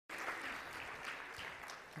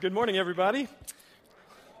Good morning, everybody.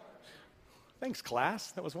 Thanks,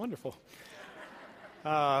 class. That was wonderful.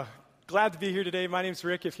 Glad to be here today. My name's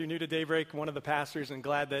Rick. If you're new to Daybreak, one of the pastors, and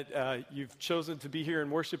glad that you've chosen to be here and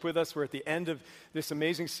worship with us. We're at the end of this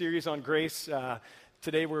amazing series on grace.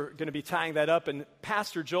 Today we're going to be tying that up, and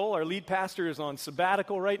Pastor Joel, our lead pastor, is on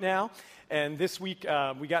sabbatical right now. And this week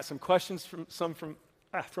we got some questions from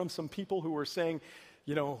some people who were saying,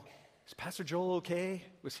 is Pastor Joel okay?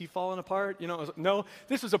 Was he falling apart? No,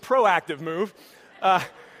 this was a proactive move.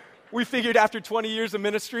 We figured after 20 years of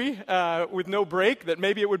ministry with no break that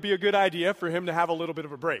maybe it would be a good idea for him to have a little bit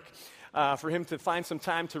of a break, for him to find some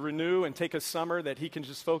time to renew and take a summer that he can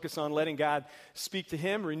just focus on letting God speak to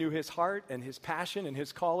him, renew his heart and his passion and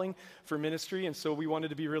his calling for ministry. And so we wanted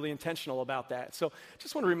to be really intentional about that. So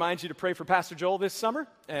just want to remind you to pray for Pastor Joel this summer,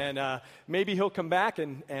 and maybe he'll come back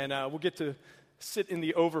and we'll get to sit in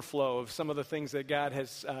the overflow of some of the things that God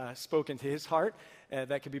has spoken to his heart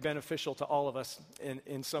that could be beneficial to all of us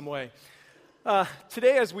in some way.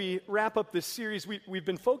 Today, as we wrap up this series, we've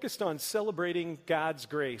been focused on celebrating God's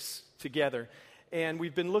grace together. And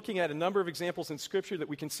we've been looking at a number of examples in Scripture that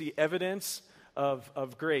we can see evidence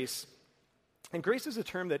of grace. And grace is a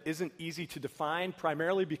term that isn't easy to define,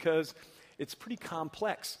 primarily because it's pretty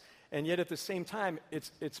complex. And yet at the same time,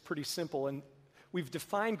 it's pretty simple. And we've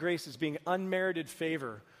defined grace as being unmerited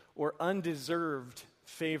favor or undeserved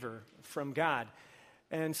favor from God.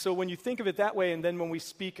 And so when you think of it that way, and then when we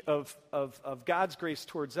speak of God's grace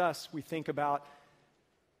towards us, we think about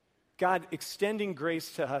God extending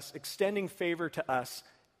grace to us, extending favor to us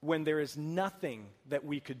when there is nothing that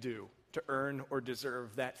we could do to earn or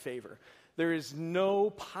deserve that favor. There is no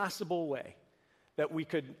possible way that we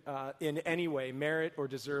could in any way merit or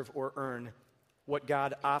deserve or earn what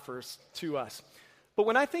God offers to us. But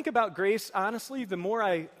when I think about grace, honestly, the more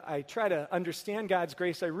I try to understand God's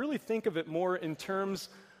grace, I really think of it more in terms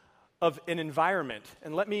of an environment.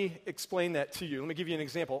 And let me explain that to you. Let me give you an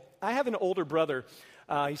example. I have an older brother.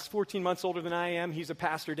 He's 14 months older than I am. He's a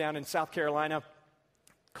pastor down in South Carolina,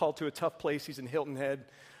 called to a tough place. He's in Hilton Head.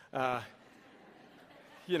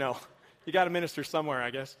 You got to minister somewhere, I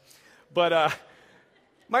guess. But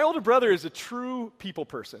my older brother is a true people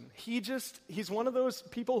person. He's one of those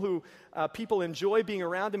people who people enjoy being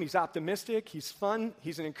around him. He's optimistic, he's fun,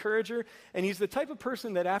 he's an encourager, and he's the type of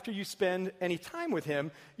person that after you spend any time with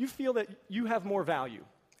him, you feel that you have more value.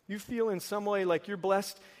 You feel in some way like you're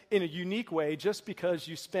blessed in a unique way just because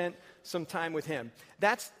you spent some time with him.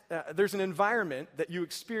 There's an environment that you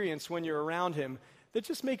experience when you're around him that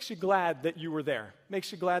just makes you glad that you were there,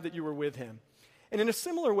 makes you glad that you were with him. And in a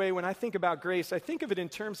similar way, when I think about grace, I think of it in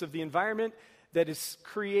terms of the environment that is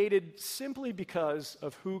created simply because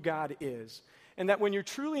of who God is. And that when you're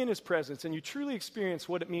truly in his presence and you truly experience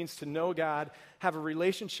what it means to know God, have a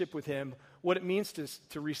relationship with him, what it means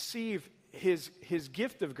to receive his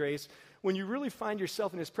gift of grace, when you really find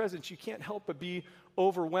yourself in his presence, you can't help but be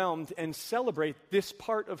overwhelmed and celebrate this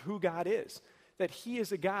part of who God is. That he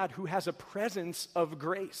is a God who has a presence of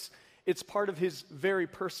grace. It's part of his very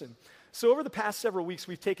person. So over the past several weeks,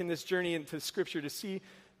 we've taken this journey into Scripture to see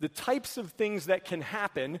the types of things that can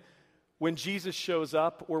happen when Jesus shows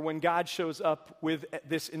up or when God shows up with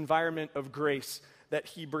this environment of grace that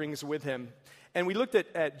he brings with him. And we looked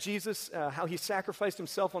at Jesus, how he sacrificed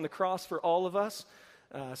himself on the cross for all of us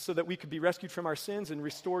so that we could be rescued from our sins and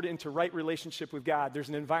restored into right relationship with God. There's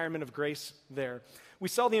an environment of grace there. We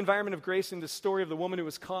saw the environment of grace in the story of the woman who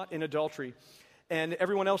was caught in adultery. And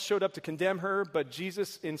everyone else showed up to condemn her, but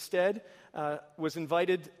Jesus instead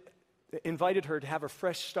invited her to have a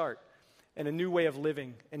fresh start and a new way of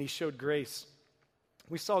living, and he showed grace.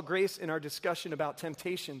 We saw grace in our discussion about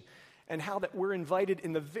temptation and how that we're invited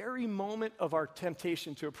in the very moment of our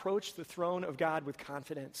temptation to approach the throne of God with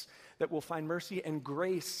confidence, that we'll find mercy and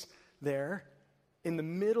grace there. In the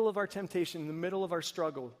middle of our temptation, in the middle of our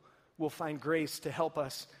struggle, we'll find grace to help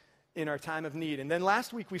us in our time of need. And then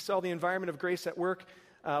last week we saw the environment of grace at work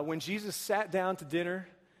when Jesus sat down to dinner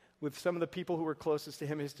with some of the people who were closest to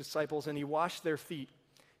him, his disciples, and he washed their feet,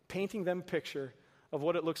 painting them a picture of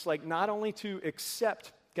what it looks like not only to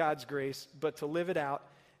accept God's grace, but to live it out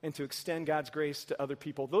and to extend God's grace to other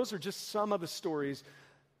people. Those are just some of the stories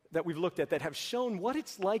that we've looked at that have shown what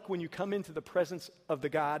it's like when you come into the presence of the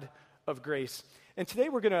God of grace. And today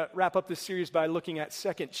we're going to wrap up this series by looking at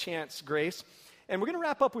second chance grace. And we're going to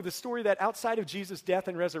wrap up with a story that outside of Jesus' death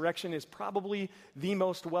and resurrection is probably the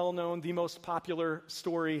most well-known, the most popular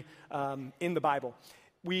story in the Bible.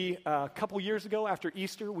 A couple years ago after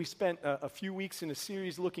Easter, we spent a few weeks in a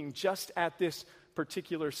series looking just at this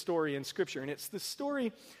particular story in Scripture. And it's the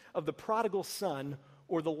story of the prodigal son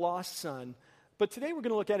or the lost son But today we're going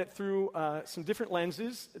to look at it through some different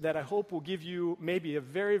lenses that I hope will give you maybe a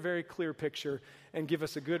very, very clear picture and give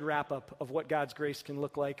us a good wrap-up of what God's grace can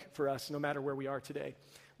look like for us no matter where we are today.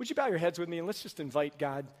 Would you bow your heads with me and let's just invite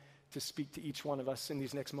God to speak to each one of us in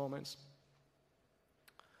these next moments.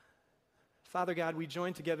 Father God, we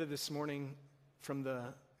join together this morning from the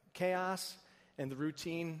chaos and the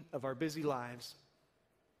routine of our busy lives.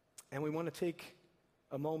 And we want to take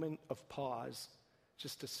a moment of pause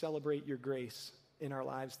just to celebrate your grace in our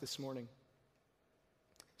lives this morning.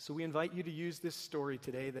 So we invite you to use this story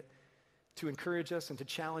today to encourage us and to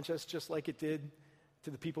challenge us just like it did to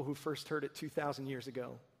the people who first heard it 2,000 years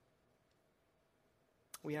ago.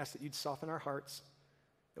 We ask that you'd soften our hearts,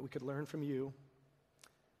 that we could learn from you,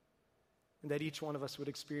 and that each one of us would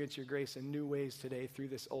experience your grace in new ways today through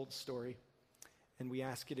this old story. And we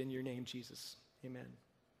ask it in your name, Jesus. Amen.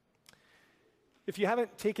 If you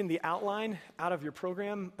haven't taken the outline out of your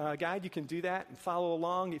program guide, you can do that and follow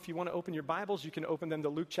along. If you want to open your Bibles, you can open them to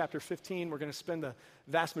Luke chapter 15. We're going to spend the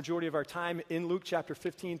vast majority of our time in Luke chapter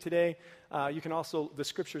 15 today. You can also, the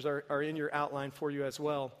scriptures are in your outline for you as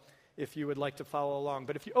well, if you would like to follow along.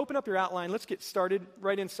 But if you open up your outline, let's get started.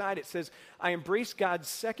 Right inside it says, I embrace God's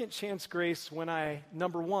second chance grace when I,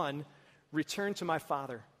 number one, return to my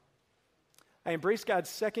Father. I embrace God's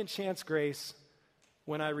second chance grace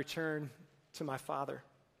when I return to my Father.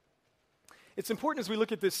 It's important as we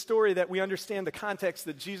look at this story that we understand the context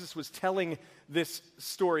that Jesus was telling this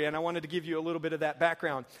story, and I wanted to give you a little bit of that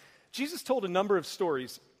background. Jesus told a number of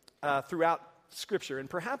stories throughout Scripture, and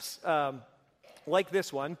perhaps like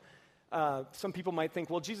this one, some people might think,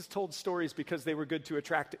 well, Jesus told stories because they were good to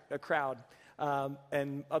attract a crowd.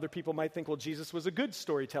 And other people might think, well, Jesus was a good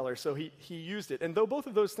storyteller, so he used it. And though both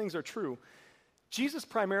of those things are true, Jesus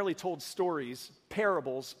primarily told stories,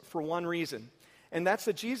 parables, for one reason. And that's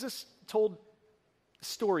that Jesus told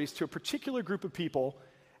stories to a particular group of people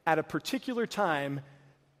at a particular time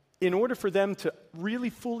in order for them to really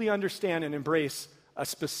fully understand and embrace a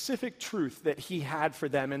specific truth that he had for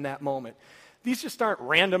them in that moment. These just aren't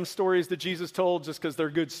random stories that Jesus told just because they're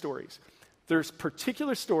good stories. There's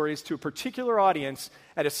particular stories to a particular audience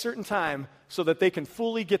at a certain time so that they can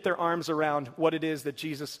fully get their arms around what it is that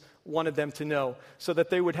Jesus wanted them to know, so that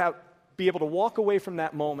they would be able to walk away from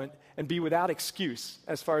that moment and be without excuse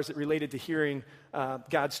as far as it related to hearing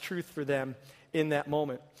God's truth for them in that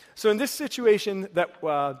moment. So in this situation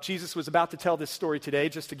that Jesus was about to tell this story today,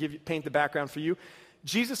 just to paint the background for you,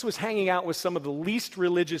 Jesus was hanging out with some of the least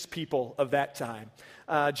religious people of that time.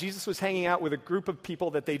 Jesus was hanging out with a group of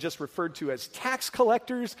people that they just referred to as tax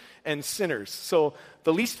collectors and sinners. So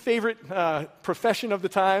the least favorite profession of the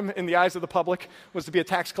time in the eyes of the public was to be a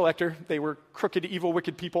tax collector. They were crooked, evil,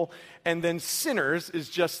 wicked people. And then sinners is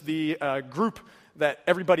just the group that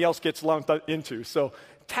everybody else gets lumped into. So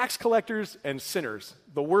tax collectors and sinners,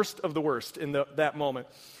 the worst of the worst in that moment.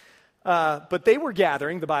 But they were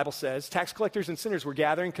gathering, the Bible says, tax collectors and sinners were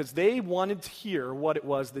gathering because they wanted to hear what it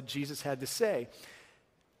was that Jesus had to say.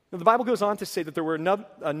 Now, the Bible goes on to say that there were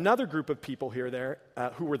another group of people who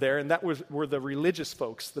were there, and that were the religious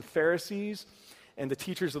folks, the Pharisees and the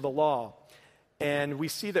teachers of the law. And we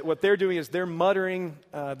see that what they're doing is they're muttering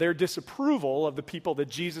their disapproval of the people that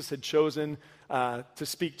Jesus had chosen to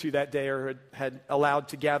speak to that day or had allowed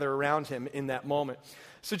to gather around him in that moment.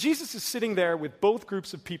 So Jesus is sitting there with both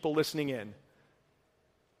groups of people listening in.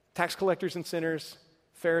 Tax collectors and sinners,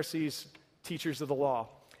 Pharisees, teachers of the law.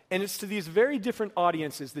 And it's to these very different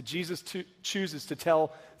audiences that Jesus chooses to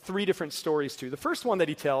tell three different stories to. The first one that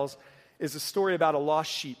he tells is a story about a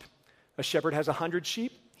lost sheep. A shepherd has 100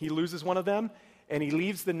 sheep. He loses one of them, and he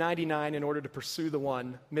leaves the 99 in order to pursue the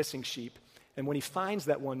one missing sheep. And when he finds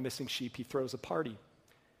that one missing sheep, he throws a party.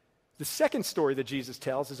 The second story that Jesus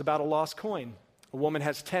tells is about a lost coin. A woman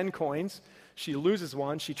has 10 coins. She loses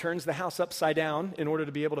one. She turns the house upside down in order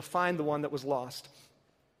to be able to find the one that was lost.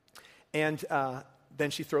 And then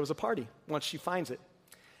she throws a party once she finds it.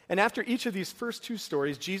 And after each of these first two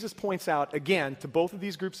stories, Jesus points out again to both of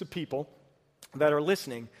these groups of people that are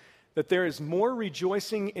listening that there is more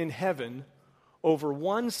rejoicing in heaven over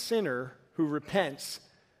one sinner who repents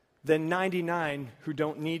than 99 who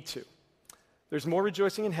don't need to. There's more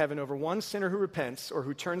rejoicing in heaven over one sinner who repents or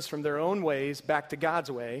who turns from their own ways back to God's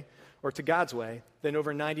way or to God's way than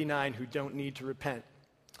over 99 who don't need to repent.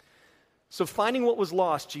 So finding what was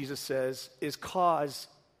lost, Jesus says, is cause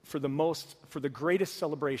for the greatest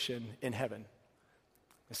celebration in heaven.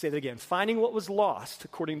 I say that again. Finding what was lost,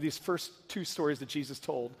 according to these first two stories that Jesus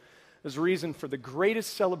told, is reason for the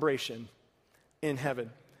greatest celebration in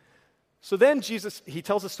heaven. So then Jesus, he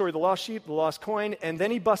tells the story of the lost sheep, the lost coin, and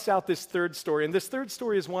then he busts out this third story. And this third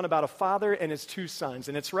story is one about a father and his two sons.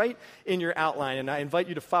 And it's right in your outline. And I invite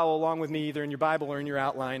you to follow along with me either in your Bible or in your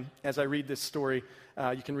outline as I read this story.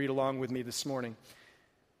 You can read along with me this morning.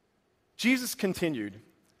 Jesus continued,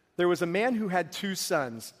 "There was a man who had two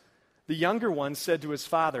sons. The younger one said to his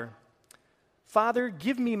father, 'Father,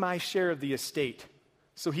 give me my share of the estate.'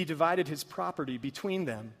 So he divided his property between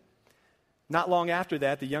them. Not long after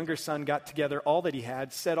that, the younger son got together all that he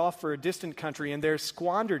had, set off for a distant country, and there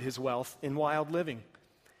squandered his wealth in wild living.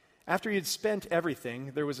 After he had spent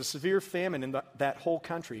everything, there was a severe famine in that whole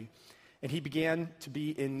country, and he began to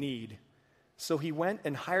be in need. So he went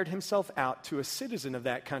and hired himself out to a citizen of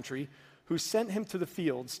that country, who sent him to the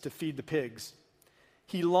fields to feed the pigs.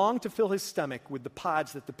 He longed to fill his stomach with the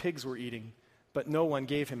pods that the pigs were eating, but no one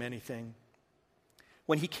gave him anything.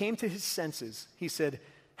 When he came to his senses, he said,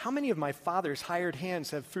 'How many of my father's hired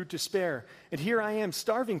hands have food to spare? And here I am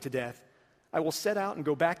starving to death. I will set out and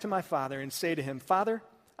go back to my father and say to him, Father,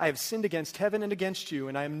 I have sinned against heaven and against you,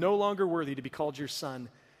 and I am no longer worthy to be called your son.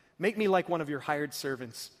 Make me like one of your hired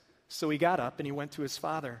servants.' So he got up and he went to his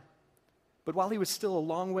father. But while he was still a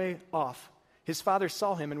long way off, his father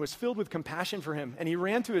saw him and was filled with compassion for him, and he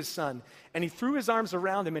ran to his son, and he threw his arms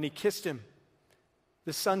around him and he kissed him.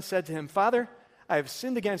 The son said to him, Father, I have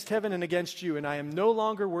sinned against heaven and against you, and I am no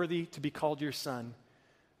longer worthy to be called your son.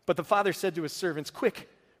 But the father said to his servants, Quick,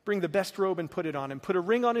 bring the best robe and put it on him. Put a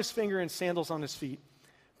ring on his finger and sandals on his feet.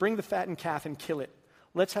 Bring the fattened calf and kill it.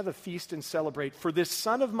 Let's have a feast and celebrate. For this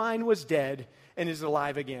son of mine was dead and is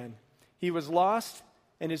alive again. He was lost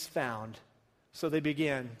and is found. So they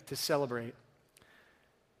began to celebrate."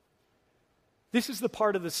 This is the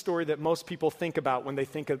part of the story that most people think about when they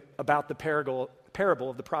think about the parable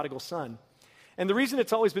of the prodigal son. And the reason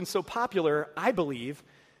it's always been so popular, I believe,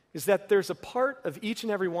 is that there's a part of each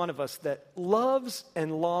and every one of us that loves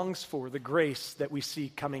and longs for the grace that we see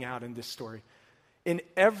coming out in this story. In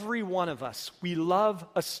every one of us, we love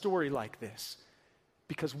a story like this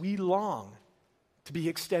because we long to be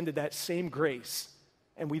extended that same grace,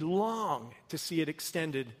 and we long to see it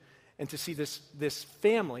extended and to see this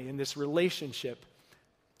family and this relationship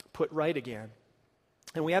put right again.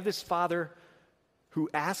 And we have this father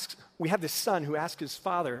we have this son who asked his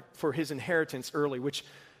father for his inheritance early, which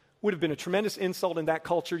would have been a tremendous insult in that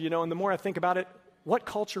culture, and the more I think about it, what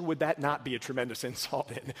culture would that not be a tremendous insult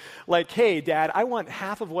in? Like, hey, Dad, I want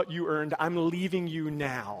half of what you earned. I'm leaving you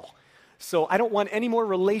now. So I don't want any more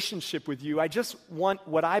relationship with you. I just want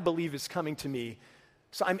what I believe is coming to me.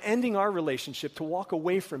 So I'm ending our relationship to walk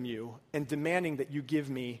away from you and demanding that you give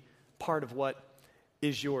me part of what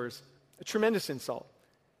is yours. A tremendous insult.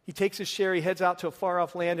 He takes his share, he heads out to a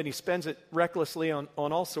far-off land, and he spends it recklessly on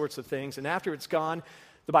all sorts of things. And after it's gone,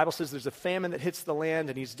 the Bible says there's a famine that hits the land,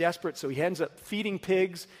 and he's desperate, so he ends up feeding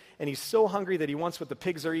pigs, and he's so hungry that he wants what the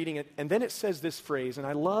pigs are eating. And then it says this phrase, and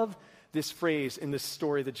I love this phrase in this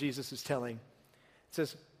story that Jesus is telling. It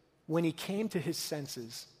says, when he came to his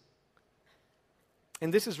senses.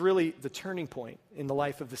 And this is really the turning point in the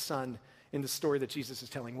life of the son in the story that Jesus is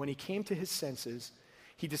telling. When he came to his senses,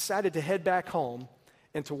 he decided to head back home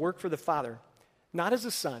and to work for the father, not as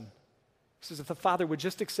a son. He says, if the father would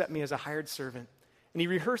just accept me as a hired servant. And he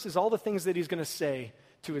rehearses all the things that he's going to say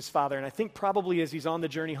to his father. And I think probably as he's on the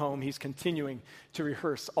journey home, he's continuing to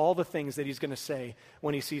rehearse all the things that he's going to say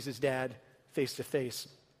when he sees his dad face to face.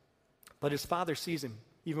 But his father sees him,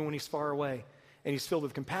 even when he's far away. And he's filled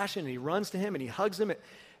with compassion, and he runs to him, and he hugs him.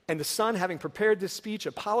 And the son, having prepared this speech,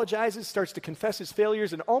 apologizes, starts to confess his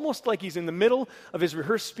failures, and almost like he's in the middle of his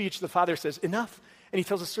rehearsed speech, the father says, enough. And he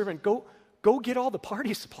tells the servant, go get all the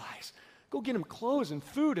party supplies. Go get him clothes and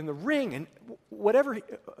food and the ring and whatever,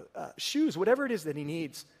 shoes, whatever it is that he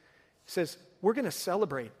needs. He says, we're going to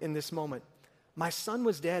celebrate in this moment. My son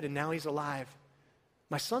was dead and now he's alive.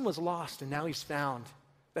 My son was lost and now he's found.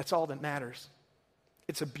 That's all that matters.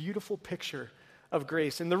 It's a beautiful picture of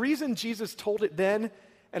grace. And the reason Jesus told it then,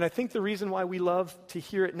 and I think the reason why we love to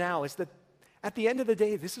hear it now, is that at the end of the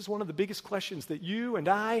day, this is one of the biggest questions that you and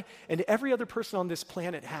I and every other person on this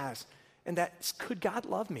planet has. And that's, could God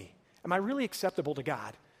love me? Am I really acceptable to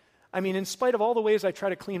God? I mean, in spite of all the ways I try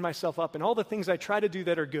to clean myself up and all the things I try to do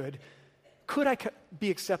that are good, could I be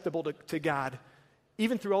acceptable to God,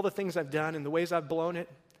 even through all the things I've done and the ways I've blown it?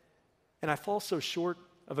 And I fall so short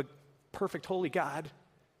of a perfect, holy God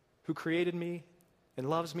who created me and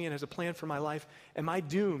loves me and has a plan for my life. Am I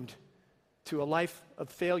doomed to a life of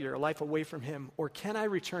failure, a life away from him? Or can I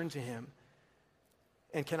return to him?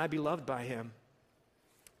 And can I be loved by him?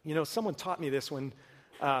 Someone taught me this when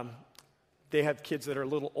they have kids that are a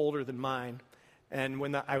little older than mine. And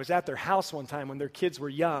when I was at their house one time when their kids were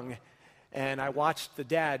young, and I watched the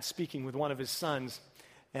dad speaking with one of his sons.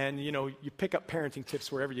 And, you pick up parenting tips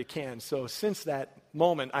wherever you can. So since that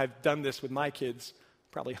moment, I've done this with my kids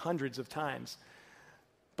probably hundreds of times.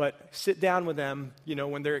 But sit down with them,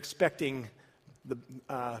 when they're expecting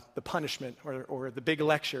the punishment or the big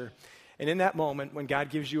lecture. And in that moment, when God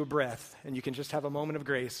gives you a breath, and you can just have a moment of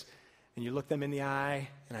grace, and you look them in the eye,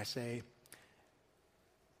 and I say,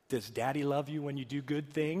 does Daddy love you when you do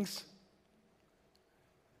good things?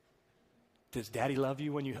 Does Daddy love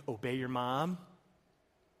you when you obey your mom?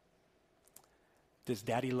 Does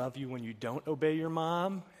Daddy love you when you don't obey your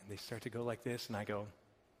mom? And they start to go like this, and I go,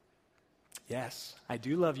 yes, I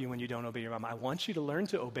do love you when you don't obey your mom. I want you to learn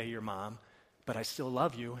to obey your mom, but I still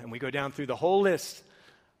love you. And we go down through the whole list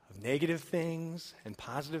of negative things and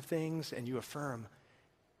positive things, and you affirm,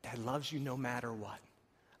 Dad loves you no matter what.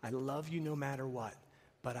 I love you no matter what,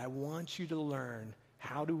 but I want you to learn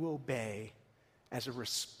how to obey as a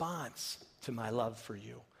response to my love for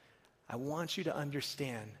you. I want you to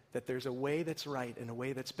understand that there's a way that's right and a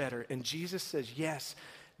way that's better. And Jesus says, yes,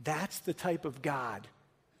 that's the type of God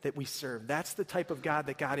that we serve. That's the type of God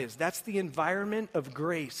that God is. That's the environment of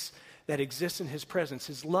grace that exists in his presence.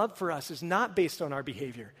 His love for us is not based on our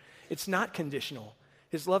behavior. It's not conditional.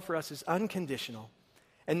 His love for us is unconditional.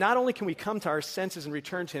 And not only can we come to our senses and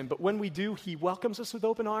return to him, but when we do, he welcomes us with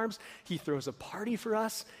open arms, he throws a party for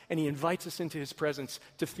us, and he invites us into his presence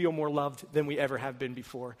to feel more loved than we ever have been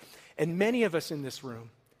before. And many of us in this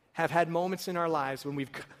room have had moments in our lives when we've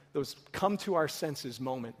those come to our senses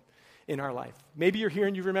moment in our life. Maybe you're here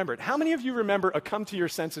and you remember it. How many of you remember a come to your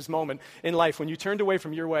senses moment in life when you turned away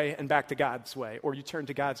from your way and back to God's way, or you turned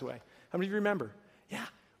to God's way? How many of you remember? Yeah,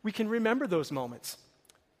 we can remember those moments.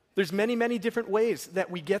 There's many, many different ways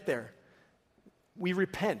that we get there. We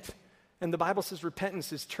repent, and the Bible says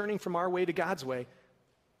repentance is turning from our way to God's way.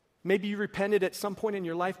 Maybe you repented at some point in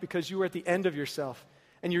your life because you were at the end of yourself,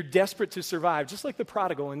 and you're desperate to survive, just like the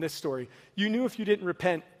prodigal in this story. You knew if you didn't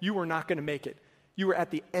repent, you were not going to make it. You were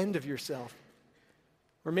at the end of yourself.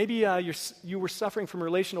 Or maybe you were suffering from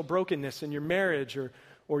relational brokenness in your marriage,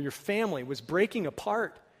 or your family was breaking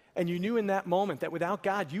apart, and you knew in that moment that without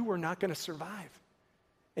God, you were not going to survive.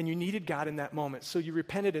 And you needed God in that moment, so you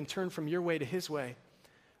repented and turned from your way to his way.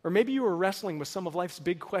 Or maybe you were wrestling with some of life's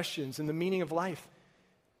big questions and the meaning of life,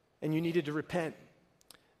 and you needed to repent.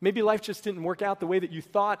 Maybe life just didn't work out the way that you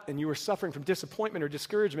thought, and you were suffering from disappointment or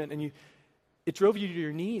discouragement, and it drove you to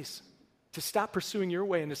your knees to stop pursuing your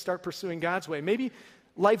way and to start pursuing God's way. Maybe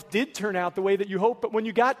life did turn out the way that you hoped, but when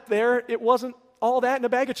you got there, it wasn't all that in a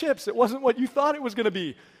bag of chips. It wasn't what you thought it was going to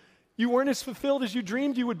be. You weren't as fulfilled as you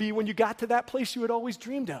dreamed you would be when you got to that place you had always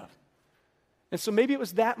dreamed of. And so maybe it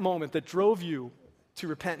was that moment that drove you to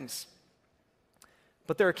repentance.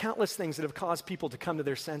 But there are countless things that have caused people to come to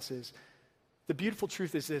their senses. The beautiful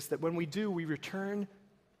truth is this, that when we do, we return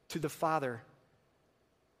to the Father,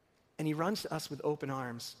 and he runs to us with open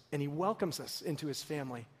arms, and he welcomes us into his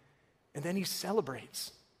family, and then he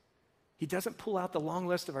celebrates. He doesn't pull out the long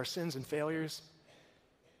list of our sins and failures.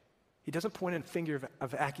 He doesn't point a finger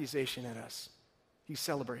of accusation at us. He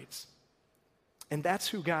celebrates. And that's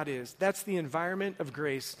who God is. That's the environment of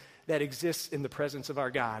grace that exists in the presence of our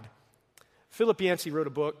God. Philip Yancey wrote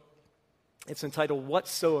a book. It's entitled,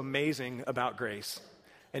 What's So Amazing About Grace?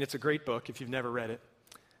 And it's a great book if you've never read it.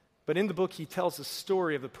 But in the book, he tells the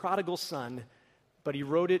story of the prodigal son, but he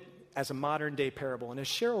wrote it as a modern-day parable. And as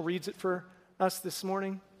Cheryl reads it for us this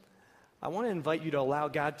morning, I want to invite you to allow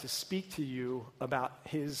God to speak to you about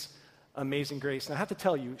his amazing grace. And I have to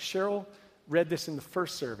tell you, Cheryl read this in the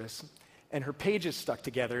first service, and her pages stuck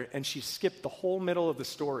together, and she skipped the whole middle of the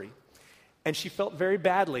story. And she felt very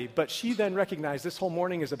badly, but she then recognized this whole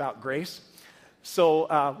morning is about grace.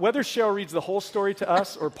 So whether Cheryl reads the whole story to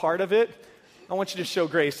us or part of it, I want you to show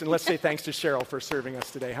grace, and let's say thanks to Cheryl for serving us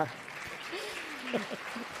today, huh?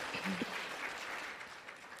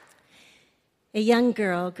 A young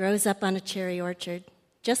girl grows up on a cherry orchard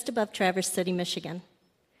just above Traverse City, Michigan.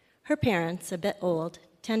 Her parents, a bit old,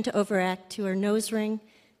 tend to overact to her nose ring,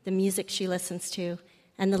 the music she listens to,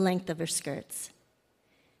 and the length of her skirts.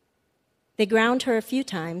 They ground her a few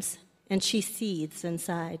times, and she seethes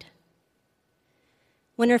inside.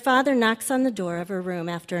 When her father knocks on the door of her room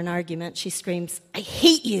after an argument, she screams, "I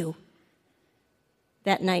hate you!"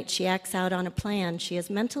 That night, she acts out on a plan she has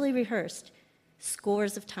mentally rehearsed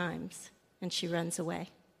scores of times, and she runs away.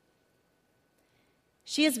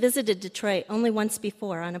 She has visited Detroit only once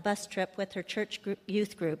before on a bus trip with her church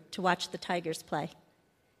youth group to watch the Tigers play.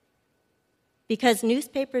 Because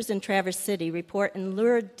newspapers in Traverse City report in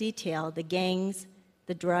lurid detail the gangs,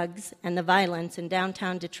 the drugs, and the violence in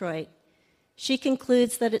downtown Detroit, She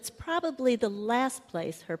concludes that it's probably the last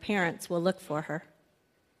place her parents will look for her.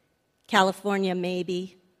 California,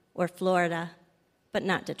 maybe, or Florida, but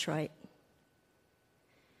not Detroit.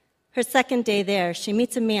 Her second day there, she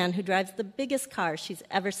meets a man who drives the biggest car she's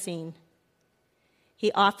ever seen.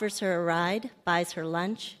 He offers her a ride, buys her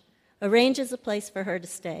lunch, arranges a place for her to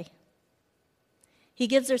stay. He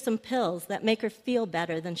gives her some pills that make her feel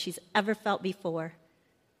better than she's ever felt before.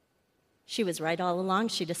 She was right all along,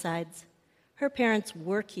 she decides. Her parents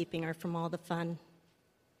were keeping her from all the fun.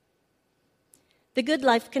 The good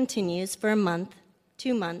life continues for a month,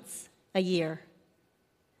 2 months, a year.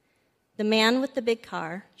 The man with the big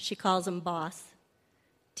car, she calls him boss,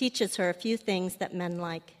 teaches her a few things that men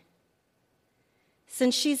like.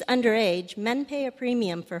 Since she's underage, men pay a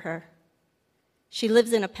premium for her. She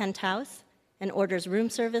lives in a penthouse and orders room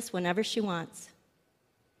service whenever she wants.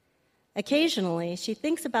 Occasionally, she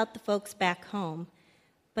thinks about the folks back home,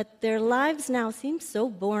 but their lives now seem so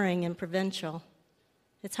boring and provincial.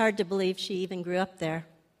 It's hard to believe she even grew up there.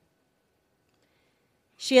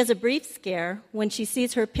 She has a brief scare when she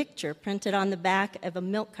sees her picture printed on the back of a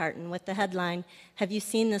milk carton with the headline, "Have you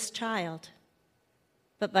seen this child?"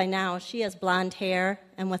 But by now, she has blonde hair,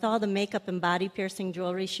 and with all the makeup and body-piercing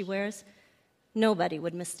jewelry she wears, nobody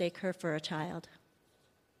would mistake her for a child.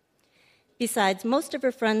 Besides, most of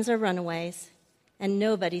her friends are runaways, and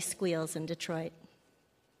nobody squeals in Detroit.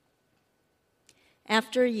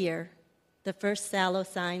 After a year, the first sallow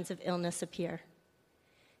signs of illness appear,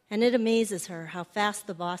 and it amazes her how fast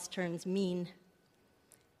the boss turns mean.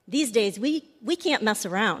 "These days, we can't mess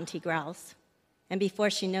around," he growls, and before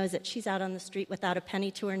she knows it, she's out on the street without a penny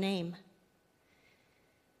to her name.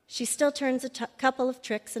 She still turns a couple of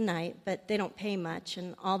tricks a night, but they don't pay much,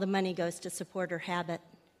 and all the money goes to support her habit.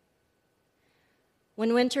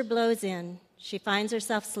 When winter blows in, she finds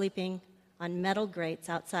herself sleeping on metal grates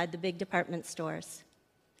outside the big department stores.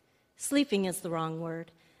 Sleeping is the wrong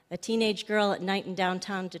word. A teenage girl at night in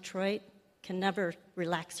downtown Detroit can never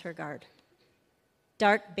relax her guard.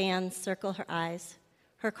 Dark bands circle her eyes.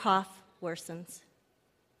 Her cough worsens.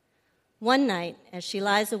 One night, as she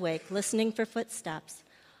lies awake, listening for footsteps,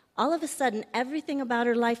 all of a sudden, everything about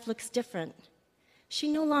her life looks different.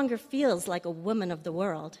 She no longer feels like a woman of the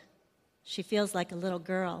world. She feels like a little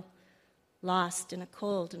girl, lost in a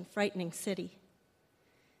cold and frightening city.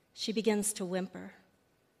 She begins to whimper.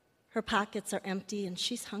 Her pockets are empty, and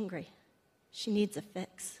she's hungry. She needs a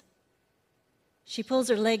fix. She pulls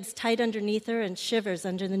her legs tight underneath her and shivers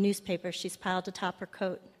under the newspaper she's piled atop her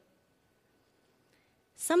coat.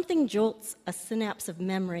 Something jolts a synapse of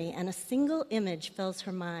memory, and a single image fills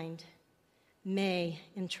her mind. May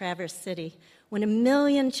in Traverse City, when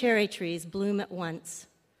 1,000,000 cherry trees bloom at once.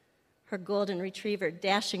 Her golden retriever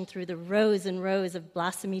dashing through the rows and rows of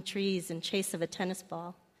blossomy trees in chase of a tennis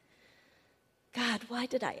ball. God, why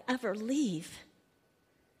did I ever leave?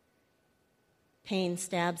 Pain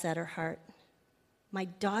stabs at her heart. My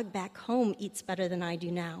dog back home eats better than I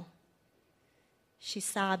do now. She's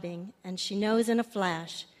sobbing, and she knows in a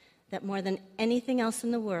flash that more than anything else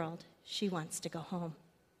in the world, she wants to go home.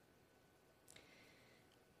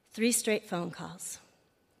 3 straight phone calls,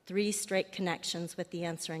 3 straight connections with the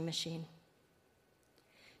answering machine.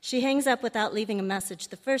 She hangs up without leaving a message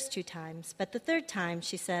the first 2 times, but the third time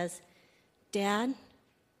she says, "Dad,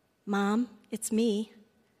 Mom, it's me.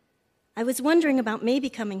 I was wondering about maybe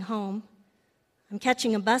coming home. I'm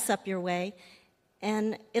catching a bus up your way,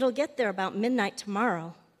 and it'll get there about midnight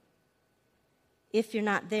tomorrow. If you're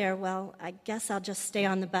not there, well, I guess I'll just stay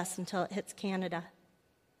on the bus until it hits Canada."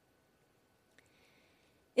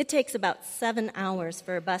 It takes about 7 hours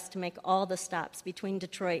for a bus to make all the stops between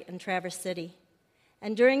Detroit and Traverse City,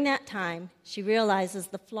 and during that time, she realizes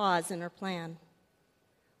the flaws in her plan.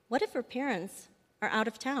 What if her parents are out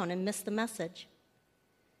of town and missed the message?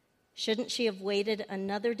 Shouldn't she have waited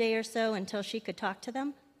another day or so until she could talk to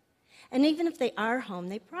them? And even if they are home,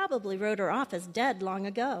 they probably wrote her off as dead long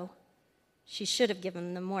ago. She should have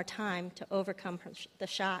given them more time to overcome the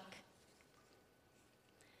shock.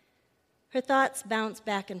 Her thoughts bounce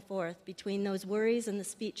back and forth between those worries and the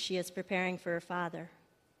speech she is preparing for her father.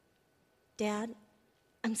 "Dad,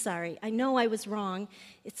 I'm sorry. I know I was wrong.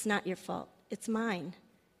 It's not your fault. It's mine.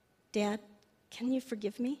 Dad, can you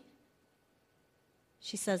forgive me?"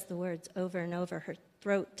 She says the words over and over, her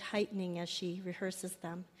throat tightening as she rehearses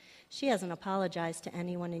them. She hasn't apologized to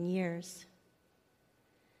anyone in years.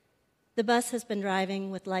 The bus has been driving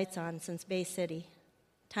with lights on since Bay City.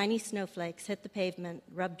 Tiny snowflakes hit the pavement,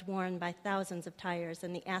 rubbed worn by thousands of tires,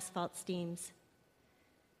 and the asphalt steams.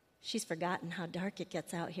 She's forgotten how dark it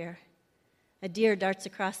gets out here. A deer darts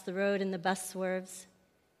across the road and the bus swerves.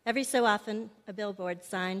 Every so often, a billboard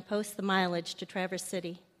sign posts the mileage to Traverse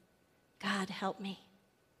City. God help me.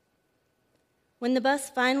 When the bus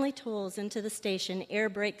finally tolls into the station, air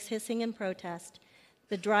brakes hissing in protest,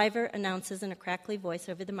 the driver announces in a crackly voice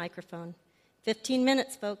over the microphone, 15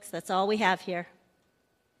 minutes, folks, that's all we have here.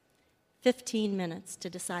 15 minutes to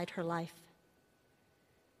decide her life.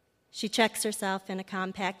 She checks herself in a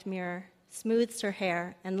compact mirror, smooths her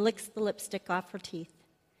hair, and licks the lipstick off her teeth.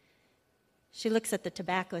 She looks at the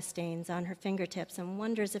tobacco stains on her fingertips and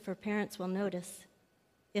wonders if her parents will notice,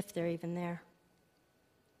 if they're even there.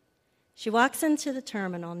 She walks into the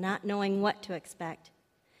terminal not knowing what to expect.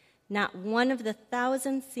 Not one of the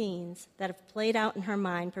 1,000 scenes that have played out in her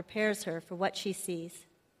mind prepares her for what she sees.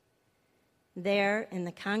 There, in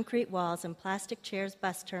the concrete walls and plastic chairs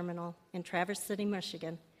bus terminal in Traverse City,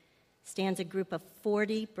 Michigan, stands a group of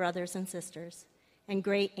 40 brothers and sisters, and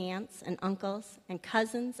great aunts and uncles and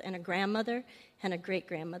cousins and a grandmother and a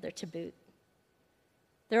great-grandmother to boot.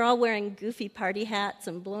 They're all wearing goofy party hats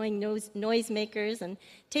and blowing noisemakers, and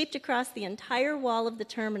taped across the entire wall of the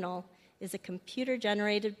terminal is a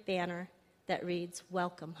computer-generated banner that reads,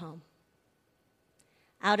 "Welcome home."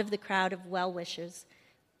 Out of the crowd of well-wishers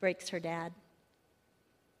breaks her dad.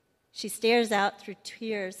 She stares out through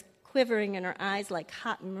tears quivering in her eyes like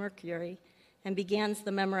hot mercury and begins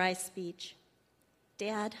the memorized speech.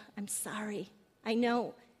 "Dad, I'm sorry. I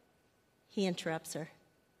know." He interrupts her.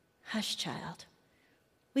 "Hush, child.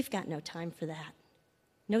 We've got no time for that.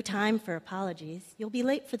 No time for apologies. You'll be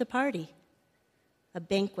late for the party. A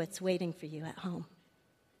banquet's waiting for you at home."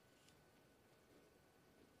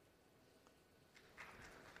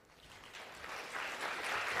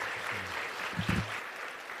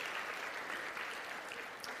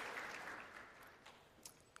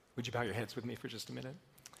 Would you bow your heads with me for just a minute?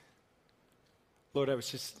 Lord, I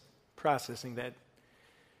was just processing that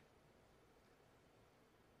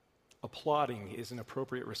applauding is an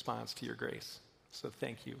appropriate response to your grace. So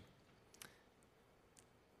thank you.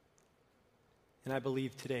 And I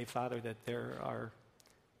believe today, Father, that there are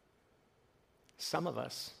some of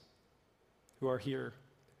us who are here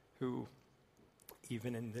who,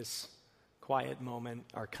 even in this quiet moment,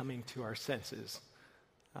 are coming to our senses.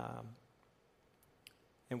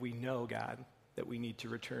 And we know, God, that we need to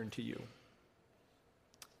return to you.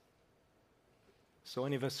 So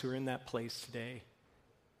any of us who are in that place today,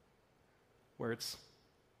 where it's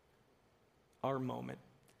our moment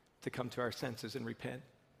to come to our senses and repent,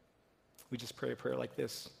 we just pray a prayer like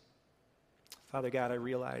this. Father God, I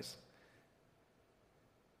realize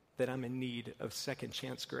that I'm in need of second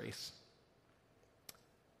chance grace.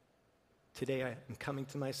 Today I am coming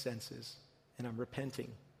to my senses and I'm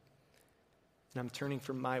repenting. And I'm turning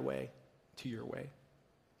from my way to your way.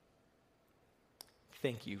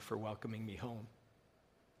 Thank you for welcoming me home.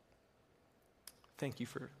 Thank you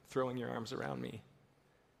for throwing your arms around me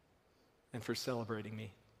and for celebrating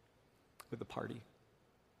me with a party.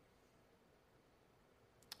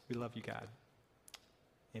 We love you, God.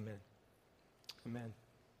 Amen. Amen.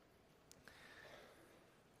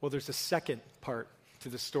 Well, there's a second part to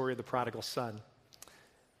the story of the prodigal son.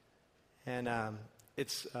 And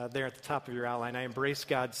it's there at the top of your outline. I embrace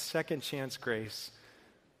God's second chance grace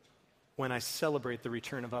when I celebrate the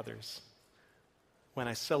return of others. When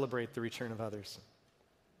I celebrate the return of others.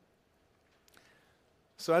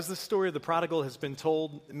 So as the story of the prodigal has been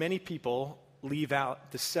told, many people leave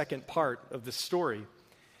out the second part of the story.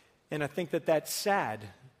 And I think that that's sad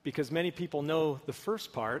because many people know the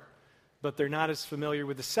first part, but they're not as familiar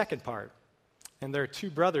with the second part. And there are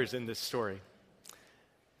two brothers in this story.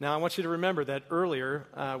 Now, I want you to remember that earlier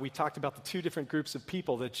we talked about the two different groups of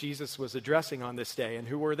people that Jesus was addressing on this day. And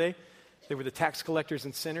who were they? They were the tax collectors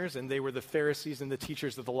and sinners, and they were the Pharisees and the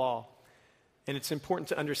teachers of the law. And it's important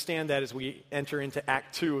to understand that as we enter into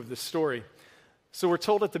Act 2 of the story. So we're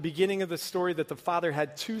told at the beginning of the story that the father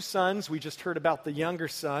had two sons. We just heard about the younger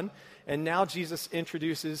son. And now Jesus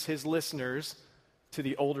introduces his listeners to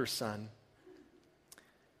the older son.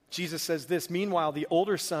 Jesus says this, "Meanwhile, the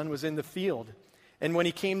older son was in the field. And when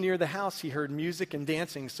he came near the house, he heard music and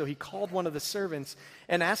dancing. So he called one of the servants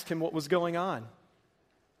and asked him what was going on.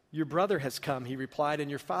 'Your brother has come,' he replied,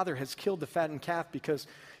 'and your father has killed the fattened calf because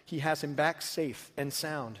he has him back safe and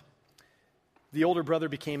sound.' The older brother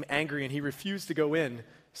became angry and he refused to go in.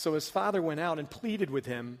 So his father went out and pleaded with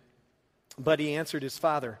him. But he answered his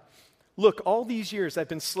father, 'Look, all these years I've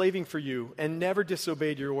been slaving for you and never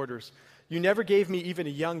disobeyed your orders. You never gave me even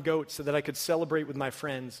a young goat so that I could celebrate with my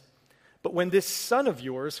friends. But when this son of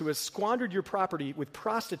yours, who has squandered your property with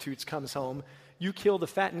prostitutes, comes home, you kill the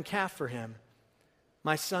fattened calf for him.'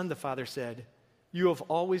 'My son,' the father said, 'you have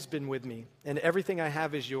always been with me, and everything I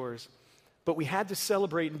have is yours. but we had to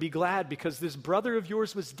celebrate and be glad because this brother of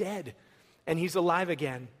yours was dead, and he's alive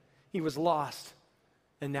again. He was lost,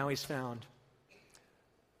 and now he's found.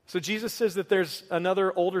 So Jesus says that there's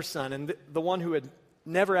another older son, and the one who had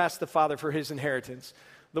never asked the father for his inheritance,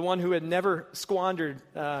 the one who had never squandered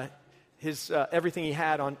everything he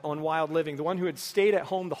had on wild living, the one who had stayed at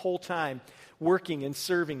home the whole time, working and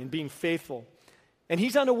serving and being faithful. And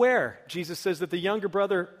he's unaware, Jesus says, that the younger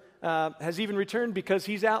brother has even returned because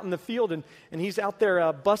he's out in the field and he's out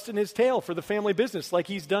there busting his tail for the family business like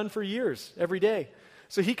he's done for years, every day.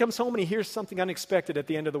 So he comes home and he hears something unexpected at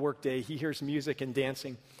the end of the workday. He hears music and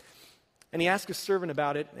dancing. And he asks his servant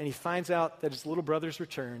about it, and he finds out that his little brother's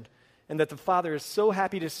returned and that the father is so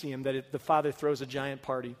happy to see him that the father throws a giant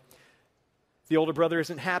party. The older brother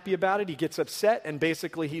isn't happy about it. He gets upset, and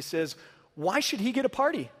basically he says, why should he get a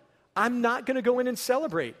party? I'm not going to go in and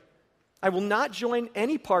celebrate. I will not join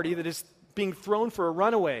any party that is being thrown for a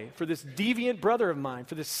runaway, for this deviant brother of mine,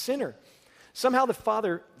 for this sinner. Somehow the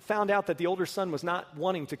father found out that the older son was not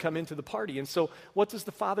wanting to come into the party. And so what does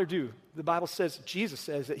the father do? The Bible says, Jesus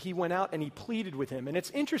says, that he went out and he pleaded with him. And it's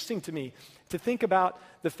interesting to me to think about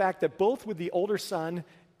the fact that both with the older son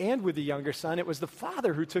and with the younger son, it was the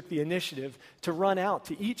father who took the initiative to run out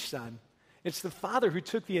to each son. It's the father who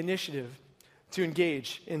took the initiative to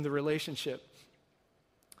engage in the relationship.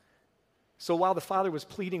 So while the father was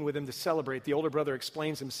pleading with him to celebrate, the older brother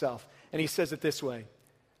explains himself, and he says it this way: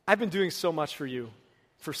 I've been doing so much for you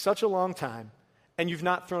for such a long time, and you've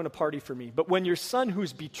not thrown a party for me. But when your son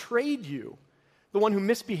who's betrayed you, the one who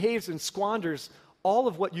misbehaves and squanders all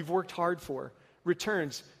of what you've worked hard for,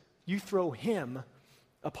 returns, you throw him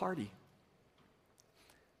a party.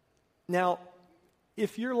 Now,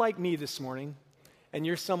 if you're like me this morning, and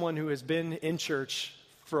you're someone who has been in church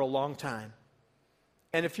for a long time,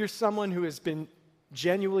 and if you're someone who has been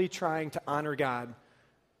genuinely trying to honor God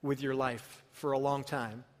with your life for a long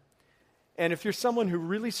time, and if you're someone who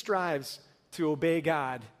really strives to obey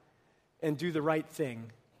God and do the right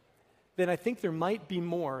thing, then I think there might be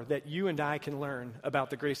more that you and I can learn about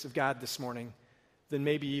the grace of God this morning than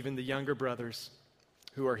maybe even the younger brothers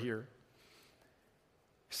who are here.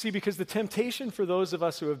 See, because the temptation for those of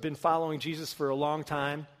us who have been following Jesus for a long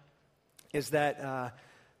time is that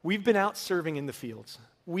we've been out serving in the fields.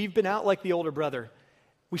 We've been out like the older brother.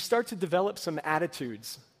 We start to develop some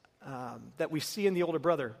attitudes that we see in the older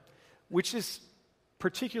brother, which is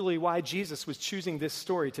particularly why Jesus was choosing this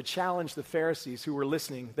story to challenge the Pharisees who were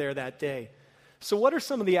listening there that day. So what are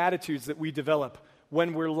some of the attitudes that we develop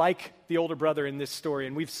when we're like the older brother in this story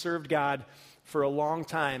and we've served God for a long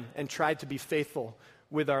time and tried to be faithful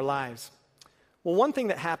with our lives? Well, one thing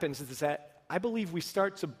that happens is that I believe we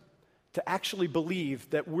start to actually believe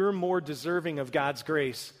that we're more deserving of God's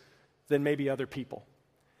grace than maybe other people.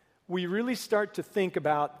 We really start to think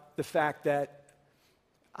about the fact that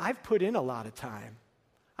I've put in a lot of time.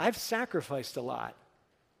 I've sacrificed a lot.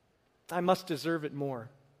 I must deserve it more.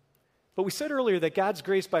 But we said earlier that God's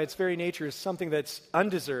grace by its very nature is something that's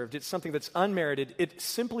undeserved. It's something that's unmerited. It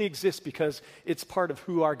simply exists because it's part of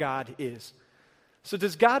who our God is. So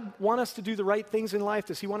does God want us to do the right things in life?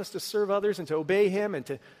 Does he want us to serve others and to obey him and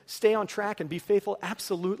to stay on track and be faithful?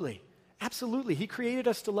 Absolutely. Absolutely. He created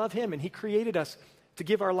us to love him, and he created us to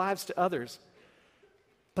give our lives to others.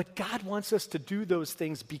 But God wants us to do those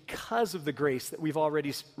things because of the grace that we've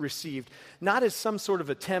already received, not as some sort of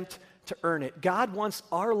attempt to earn it. God wants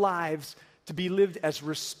our lives to be lived as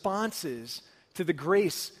responses to the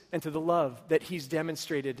grace and to the love that he's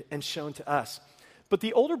demonstrated and shown to us. But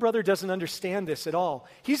the older brother doesn't understand this at all.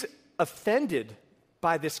 He's offended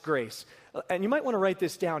by this grace. And you might want to write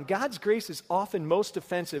this down. God's grace is often most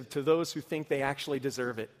offensive to those who think they actually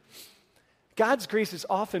deserve it. God's grace is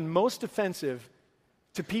often most offensive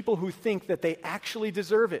to people who think that they actually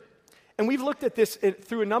deserve it. And we've looked at this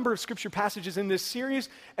through a number of scripture passages in this series,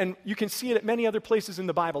 and you can see it at many other places in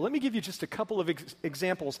the Bible. Let me give you just a couple of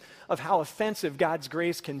examples of how offensive God's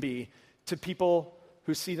grace can be to people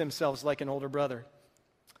who see themselves like an older brother.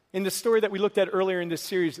 In the story that we looked at earlier in this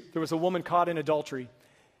series, there was a woman caught in adultery.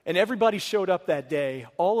 And everybody showed up that day,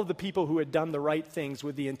 all of the people who had done the right things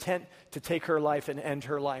with the intent to take her life and end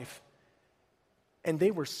her life. And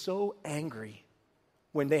they were so angry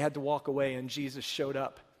when they had to walk away and Jesus showed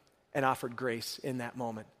up and offered grace in that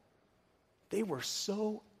moment. They were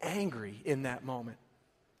so angry in that moment.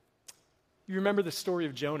 You remember the story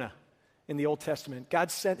of Jonah in the Old Testament.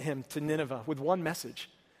 God sent him to Nineveh with one message.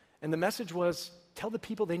 And the message was, tell the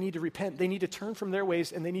people they need to repent. They need to turn from their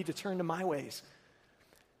ways and they need to turn to my ways.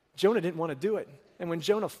 Jonah didn't want to do it. And when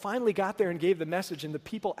Jonah finally got there and gave the message and the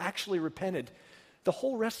people actually repented, The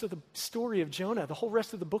whole rest of the story of Jonah, the whole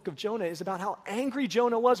rest of the book of Jonah is about how angry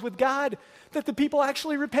Jonah was with God that the people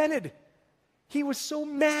actually repented. He was so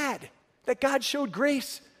mad that God showed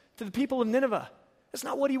grace to the people of Nineveh. That's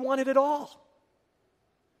not what he wanted at all.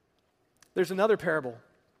 There's another parable,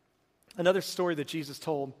 another story that Jesus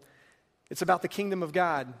told. It's about the kingdom of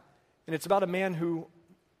God, and it's about a man who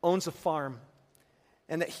owns a farm.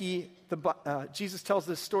 And that Jesus tells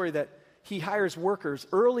this story that he hires workers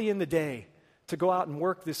early in the day to go out and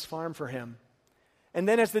work this farm for him. And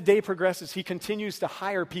then as the day progresses, he continues to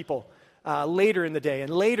hire people later in the day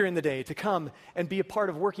and later in the day to come and be a part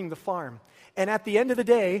of working the farm. And at the end of the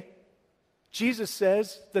day, Jesus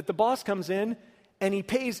says that the boss comes in and he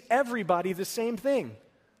pays everybody the same thing.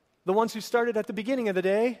 The ones who started at the beginning of the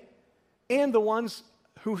day and the ones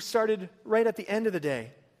who started right at the end of the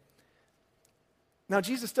day. Now,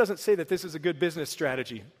 Jesus doesn't say that this is a good business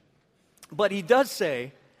strategy, but he does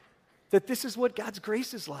say that this is what God's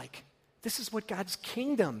grace is like. This is what God's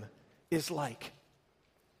kingdom is like.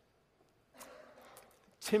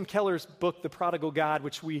 Tim Keller's book, The Prodigal God,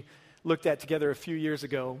 which we looked at together a few years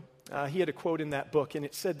ago, he had a quote in that book, and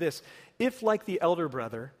it said this: "If, like the elder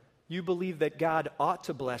brother, you believe that God ought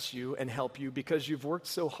to bless you and help you because you've worked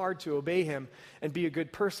so hard to obey him and be a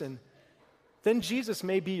good person, then Jesus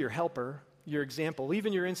may be your helper, your example,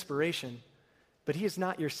 even your inspiration, but he is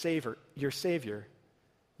not your savior.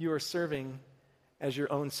 You are serving as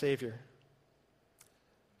your own savior."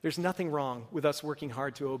 There's nothing wrong with us working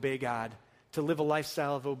hard to obey God, to live a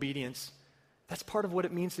lifestyle of obedience. That's part of what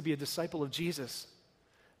it means to be a disciple of Jesus.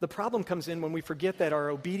 The problem comes in when we forget that our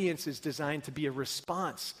obedience is designed to be a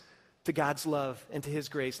response to God's love and to his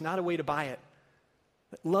grace, not a way to buy it.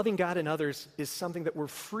 Loving God and others is something that we're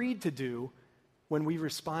freed to do when we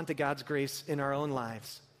respond to God's grace in our own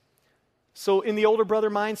lives. So in the older brother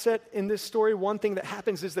mindset in this story, one thing that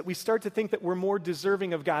happens is that we start to think that we're more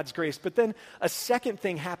deserving of God's grace. But then a second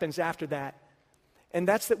thing happens after that, and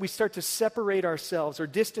that's that we start to separate ourselves or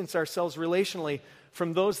distance ourselves relationally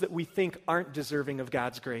from those that we think aren't deserving of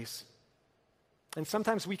God's grace. And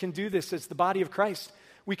sometimes we can do this as the body of Christ.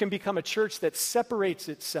 We can become a church that separates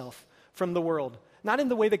itself from the world. Not in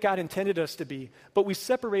the way that God intended us to be, but we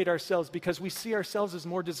separate ourselves because we see ourselves as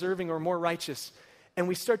more deserving or more righteous. And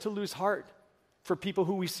we start to lose heart for people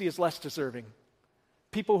who we see as less deserving,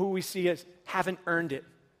 people who we see as haven't earned it,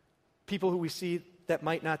 people who we see that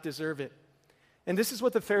might not deserve it. And this is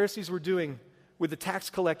what the Pharisees were doing with the tax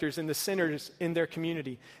collectors and the sinners in their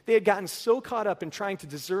community. They had gotten so caught up in trying to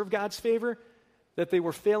deserve God's favor that they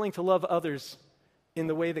were failing to love others in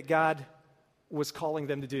the way that God was calling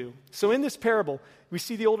them to do. So in this parable, we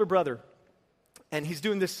see the older brother, and he's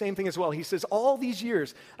doing this same thing as well. He says, "All these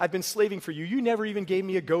years I've been slaving for you. You never even gave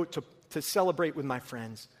me a goat to celebrate with my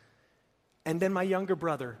friends. And then my younger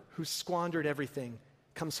brother, who squandered everything,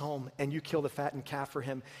 comes home and you kill the fattened calf for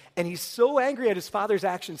him." And he's so angry at his father's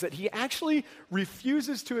actions that he actually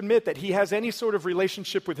refuses to admit that he has any sort of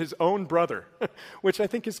relationship with his own brother, which I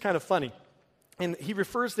think is kind of funny. And he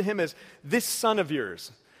refers to him as this son of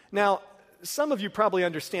yours. Now, some of you probably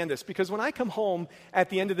understand this because when I come home at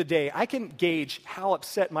the end of the day, I can gauge how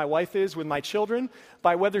upset my wife is with my children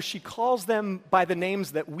by whether she calls them by the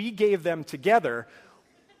names that we gave them together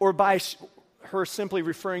or by her simply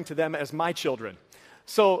referring to them as my children.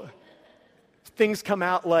 So things come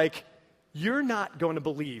out like, "You're not going to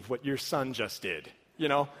believe what your son just did," you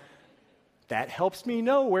know? That helps me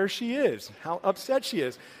know where she is, how upset she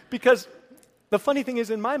is. Because the funny thing is,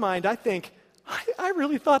 in my mind, I think, I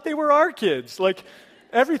really thought they were our kids. Like,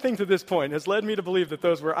 everything to this point has led me to believe that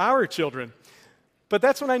those were our children. But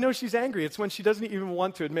that's when I know she's angry. It's when she doesn't even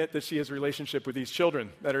want to admit that she has a relationship with these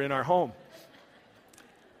children that are in our home.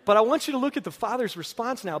 But I want you to look at the father's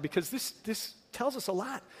response now, because this tells us a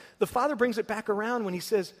lot. The father brings it back around when he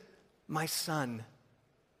says, "My son."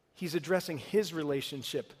 He's addressing his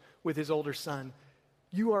relationship with his older son.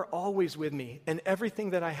 "You are always with me, and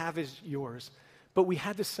everything that I have is yours." But we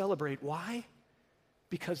had to celebrate. Why?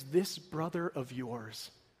 Because this brother of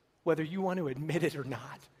yours, whether you want to admit it or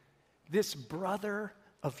not, this brother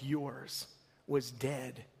of yours was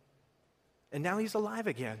dead. And now he's alive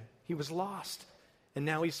again. He was lost, and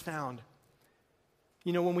now he's found.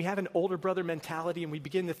 You know, when we have an older brother mentality and we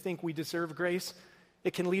begin to think we deserve grace,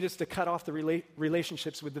 it can lead us to cut off the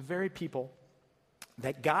relationships with the very people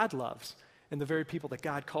that God loves and the very people that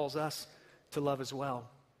God calls us to love as well.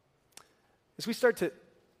 As we start to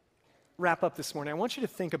wrap up this morning, I want you to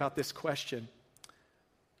think about this question.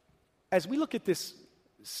 As we look at this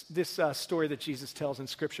story that Jesus tells in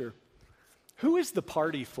Scripture, who is the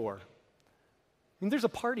party for? I mean, there's a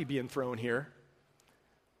party being thrown here,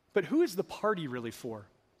 but who is the party really for?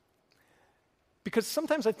 Because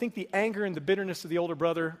sometimes I think the anger and the bitterness of the older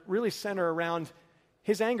brother really center around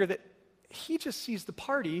his anger that he just sees the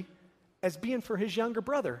party as being for his younger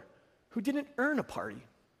brother who didn't earn a party.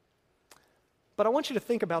 But I want you to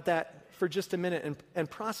think about that for just a minute and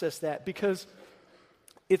process that, because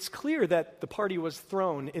it's clear that the party was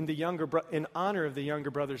thrown in honor of the younger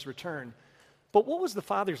brother's return. But what was the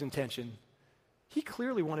father's intention? He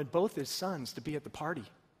clearly wanted both his sons to be at the party.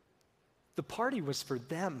 The party was for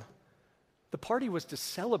them. The party was to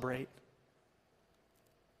celebrate.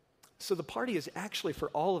 So the party is actually for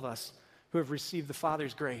all of us who have received the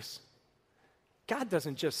Father's grace. God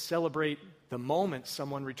doesn't just celebrate the moment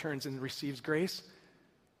someone returns and receives grace.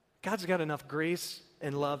 God's got enough grace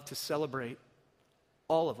and love to celebrate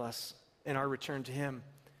all of us in our return to Him.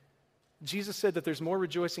 Jesus said that there's more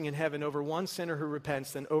rejoicing in heaven over one sinner who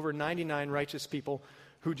repents than over 99 righteous people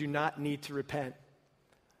who do not need to repent.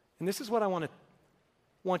 And this is what I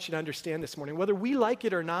want you to understand this morning. Whether we like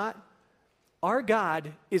it or not, our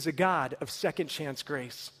God is a God of second chance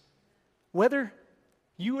grace. Whether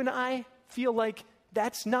you and I feel like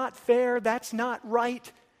that's not fair, that's not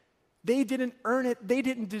right, they didn't earn it, they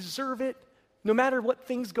didn't deserve it, no matter what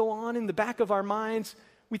things go on in the back of our minds,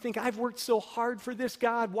 we think, I've worked so hard for this,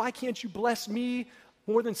 God, why can't you bless me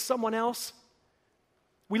more than someone else?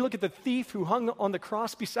 We look at the thief who hung on the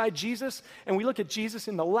cross beside Jesus, and we look at Jesus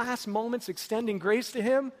in the last moments extending grace to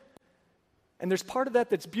him, and there's part of that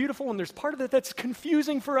that's beautiful, and there's part of that that's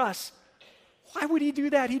confusing for us. Why would he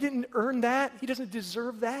do that? He didn't earn that. He doesn't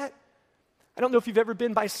deserve that. I don't know if you've ever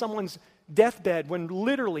been by someone's deathbed when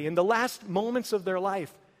literally in the last moments of their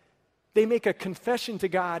life, they make a confession to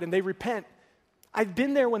God and they repent. I've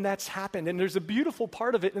been there when that's happened, and there's a beautiful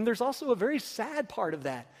part of it, and there's also a very sad part of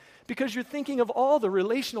that, because you're thinking of all the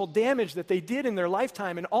relational damage that they did in their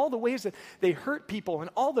lifetime and all the ways that they hurt people and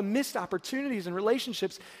all the missed opportunities and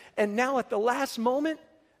relationships, and now at the last moment,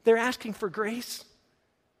 they're asking for grace,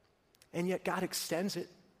 and yet God extends it.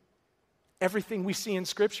 Everything we see in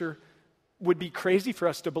Scripture would be crazy for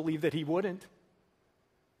us to believe that He wouldn't.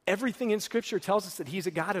 Everything in Scripture tells us that He's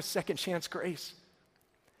a God of second chance grace.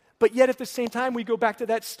 But yet at the same time, we go back to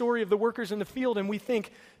that story of the workers in the field and we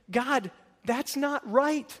think, God, that's not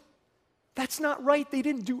right. That's not right. They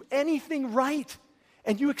didn't do anything right.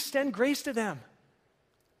 And you extend grace to them.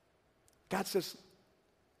 God says,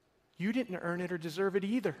 you didn't earn it or deserve it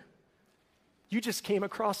either. You just came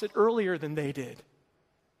across it earlier than they did.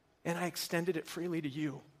 And I extended it freely to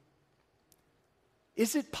you.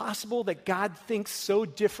 Is it possible that God thinks so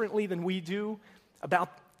differently than we do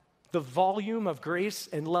about the volume of grace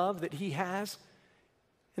and love that He has,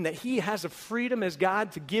 and that He has a freedom as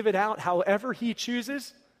God to give it out however He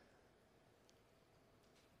chooses?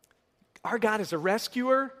 Our God is a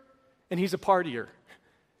rescuer, and He's a partier.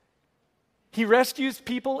 He rescues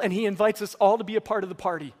people, and He invites us all to be a part of the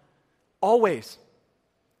party, always.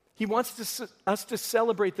 He wants us to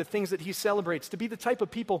celebrate the things that He celebrates, to be the type of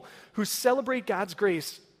people who celebrate God's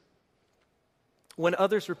grace when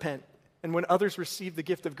others repent and when others receive the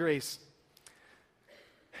gift of grace.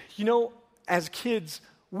 You know, as kids,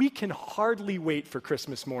 we can hardly wait for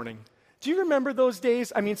Christmas morning. Do you remember those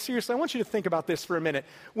days? I mean, seriously, I want you to think about this for a minute.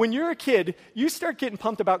 When you're a kid, you start getting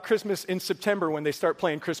pumped about Christmas in September when they start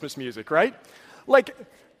playing Christmas music, right? Like,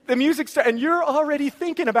 the music starts, and you're already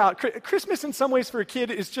thinking about Christmas. In some ways for a kid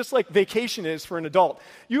is just like vacation is for an adult.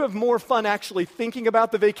 You have more fun actually thinking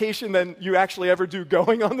about the vacation than you actually ever do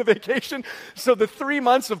going on the vacation. So the 3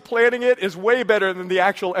 months of planning it is way better than the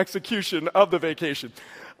actual execution of the vacation.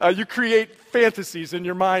 You create fantasies in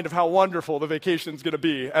your mind of how wonderful the vacation is going to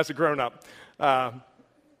be as a grown-up.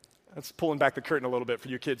 That's pulling back the curtain a little bit for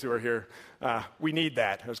you kids who are here. We need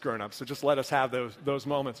that as grown-ups, so just let us have those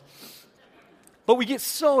moments. But we get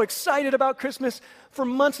so excited about Christmas for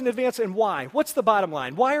months in advance, and why? What's the bottom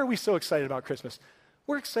line? Why are we so excited about Christmas?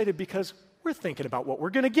 We're excited because we're thinking about what we're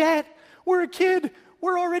going to get. We're a kid.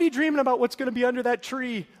 We're already dreaming about what's going to be under that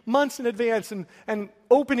tree months in advance and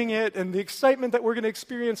opening it and the excitement that we're going to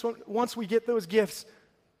experience once we get those gifts.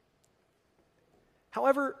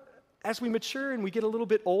 However, as we mature and we get a little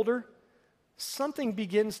bit older, something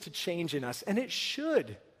begins to change in us, and it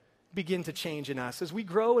should begin to change in us. As we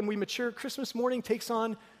grow and we mature, Christmas morning takes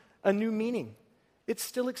on a new meaning. It's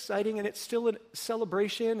still exciting and it's still a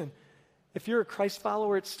celebration, and if you're a Christ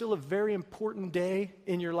follower, it's still a very important day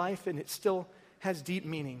in your life, and it still has deep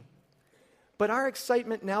meaning. But our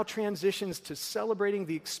excitement now transitions to celebrating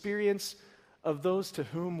the experience of those to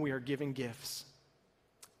whom we are giving gifts.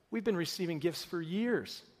 We've been receiving gifts for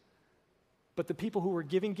years, but the people who we're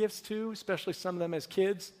giving gifts to, especially some of them as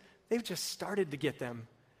kids, they've just started to get them.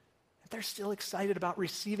 They're still excited about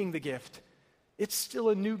receiving the gift. It's still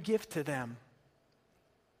a new gift to them.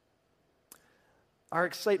 our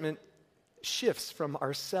excitement shifts from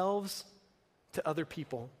ourselves to other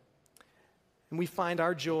people. And we find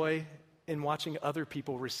our joy in watching other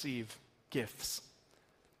people receive gifts.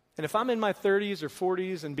 And if I'm in my 30s or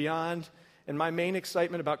 40s and beyond, and my main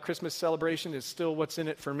excitement about Christmas celebration is still what's in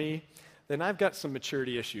it for me, then I've got some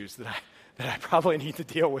maturity issues that I probably need to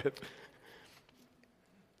deal with.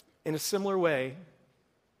 In a similar way,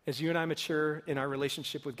 as you and I mature in our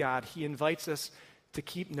relationship with God, He invites us to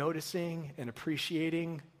keep noticing and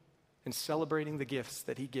appreciating and celebrating the gifts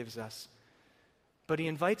that He gives us. But He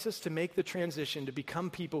invites us to make the transition to become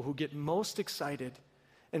people who get most excited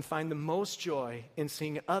and find the most joy in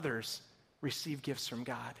seeing others receive gifts from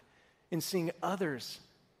God, in seeing others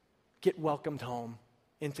get welcomed home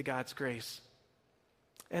into God's grace.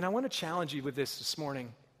 And I want to challenge you with this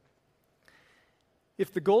morning.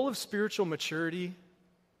 If the goal of spiritual maturity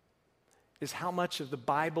is how much of the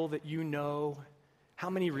Bible that you know, how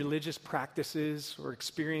many religious practices or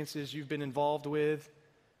experiences you've been involved with,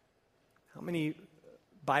 how many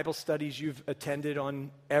Bible studies you've attended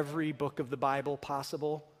on every book of the Bible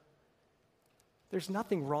possible, there's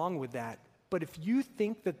nothing wrong with that. But if you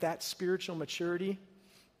think that that's spiritual maturity,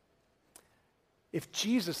 if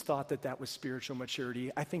Jesus thought that that was spiritual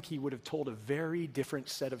maturity, I think He would have told a very different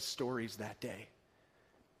set of stories that day.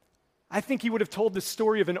 I think He would have told the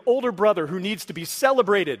story of an older brother who needs to be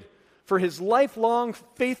celebrated for his lifelong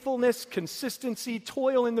faithfulness, consistency,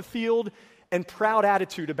 toil in the field, and proud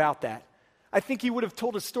attitude about that. I think He would have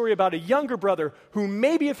told a story about a younger brother who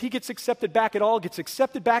maybe if he gets accepted back at all, gets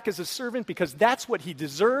accepted back as a servant because that's what he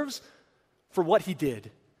deserves for what he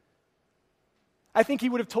did. I think He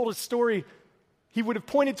would have told a story. He would have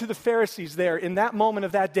pointed to the Pharisees there in that moment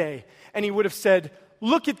of that day, and He would have said,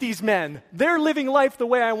 look at these men. They're living life the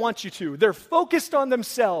way I want you to. They're focused on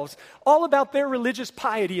themselves, all about their religious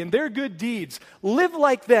piety and their good deeds. Live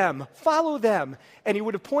like them. Follow them. And He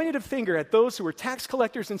would have pointed a finger at those who were tax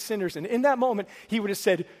collectors and sinners. And in that moment, He would have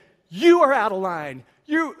said, you are out of line.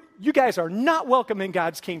 You guys are not welcome in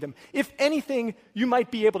God's kingdom. If anything, you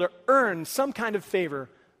might be able to earn some kind of favor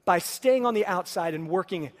by staying on the outside and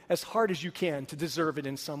working as hard as you can to deserve it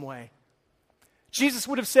in some way. Jesus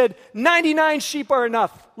would have said, 99 sheep are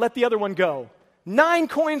enough, let the other one go. 9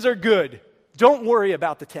 coins are good, don't worry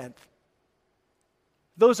about the 10th.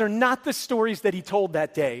 Those are not the stories that He told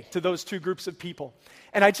that day to those two groups of people.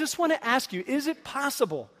 And I just want to ask you, is it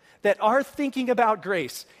possible that our thinking about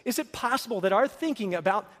grace, is it possible that our thinking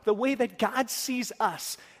about the way that God sees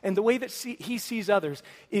us and the way that He sees others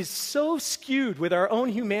is so skewed with our own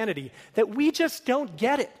humanity that we just don't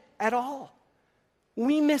get it at all?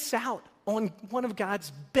 We miss out on one of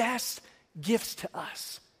God's best gifts to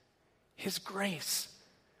us, His grace.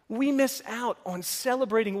 We miss out on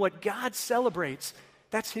celebrating what God celebrates.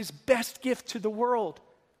 That's His best gift to the world,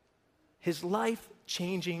 His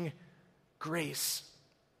life-changing grace.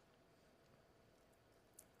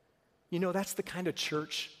 You know, that's the kind of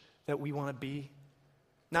church that we want to be.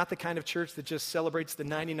 Not the kind of church that just celebrates the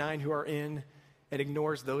 99 who are in and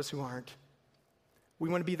ignores those who aren't. We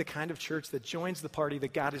want to be the kind of church that joins the party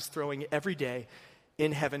that God is throwing every day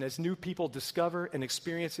in heaven as new people discover and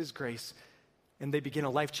experience His grace and they begin a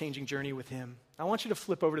life-changing journey with Him. I want you to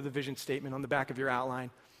flip over to the vision statement on the back of your outline.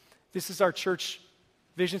 This is our church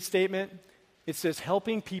vision statement. It says,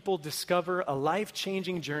 helping people discover a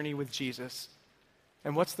life-changing journey with Jesus.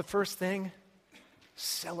 And what's the first thing?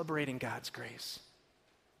 Celebrating God's grace.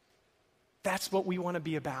 That's what we want to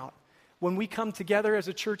be about. When we come together as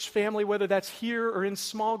a church family, whether that's here or in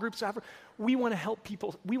small groups, we want to help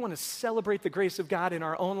people. We want to celebrate the grace of God in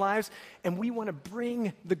our own lives, and we want to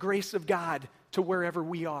bring the grace of God to wherever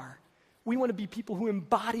we are. We want to be people who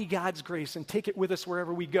embody God's grace and take it with us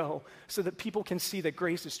wherever we go so that people can see that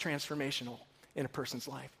grace is transformational in a person's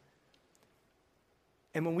life.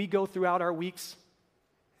 And when we go throughout our weeks,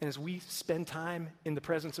 and as we spend time in the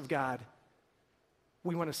presence of God,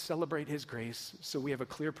 we want to celebrate His grace so we have a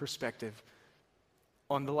clear perspective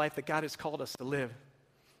on the life that God has called us to live.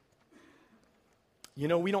 You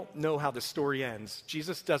know, we don't know how the story ends.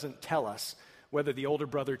 Jesus doesn't tell us whether the older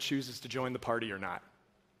brother chooses to join the party or not.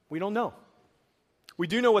 We don't know. We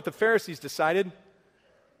do know what the Pharisees decided.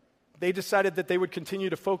 They decided that they would continue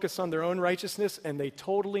to focus on their own righteousness, and they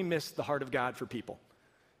totally missed the heart of God for people.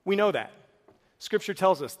 We know that. Scripture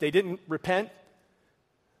tells us they didn't repent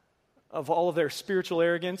of all of their spiritual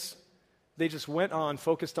arrogance. They just went on,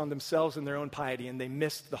 focused on themselves and their own piety, and they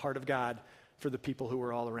missed the heart of God for the people who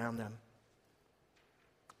were all around them.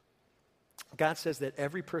 God says that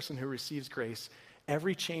every person who receives grace,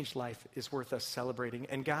 every changed life is worth us celebrating.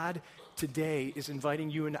 And God today is inviting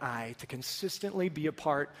you and I to consistently be a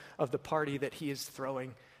part of the party that He is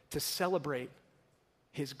throwing, to celebrate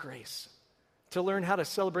His grace, to learn how to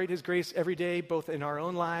celebrate His grace every day, both in our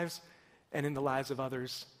own lives and in the lives of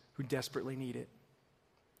others who desperately need it.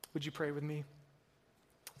 Would you pray with me?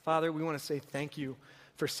 Father, we want to say thank you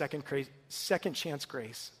for second chance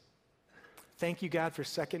grace. Thank you, God, for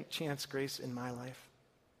second chance grace in my life.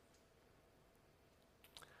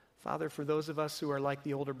 Father, for those of us who are like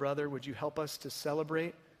the older brother, would you help us to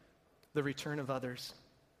celebrate the return of others?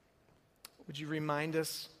 Would you remind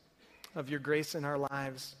us of your grace in our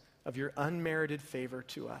lives, of your unmerited favor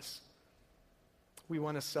to us? We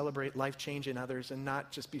want to celebrate life change in others and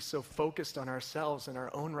not just be so focused on ourselves and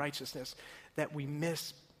our own righteousness that we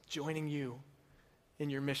miss joining you in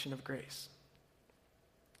your mission of grace.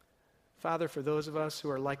 Father, for those of us who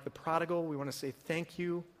are like the prodigal, we want to say thank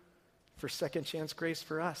you for second chance grace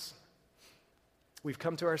for us. We've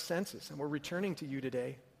come to our senses and we're returning to you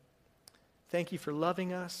today. Thank you for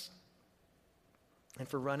loving us and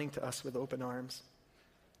for running to us with open arms.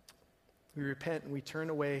 We repent and we turn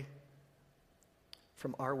away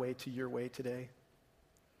from our way to your way today.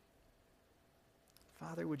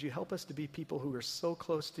 Father, would you help us to be people who are so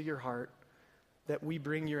close to your heart that we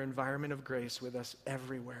bring your environment of grace with us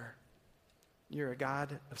everywhere. You're a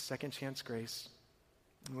God of second chance grace,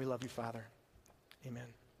 and we love you, Father.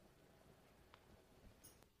 Amen.